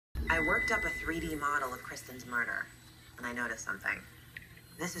I worked up a 3D model of Kristen's murder, and I noticed something.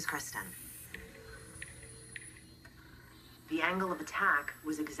 This is Kristen. The angle of attack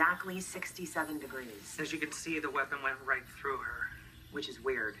was exactly 67 degrees. As you can see, the weapon went right through her. Which is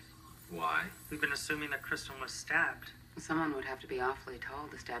weird. Why? We've been assuming that Kristen was stabbed. Someone would have to be awfully tall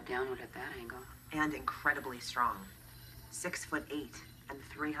to stab downward at that angle. And incredibly strong. 6'8" and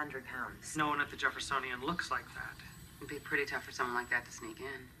 300 pounds. No one at the Jeffersonian looks like that. It'd be pretty tough for someone like that to sneak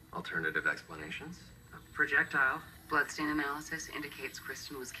in. Alternative explanations? A projectile. Bloodstain analysis indicates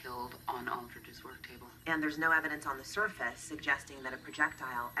Kristen was killed on Aldridge's work table. And there's no evidence on the surface suggesting that a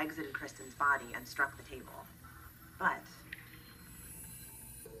projectile exited Kristen's body and struck the table. But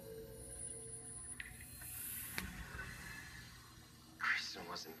Kristen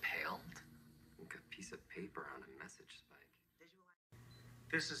was impaled? Like a piece of paper on a message spike.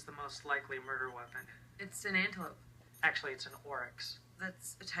 This is the most likely murder weapon. It's an antelope. Actually, it's an oryx.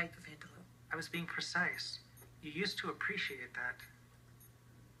 That's a type of antelope. I was being precise. You used to appreciate that.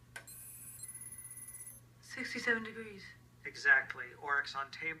 67 degrees. Exactly. Oryx on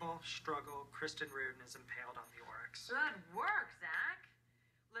table, struggle, Kristen Rudin is impaled on the oryx. Good work, Zach.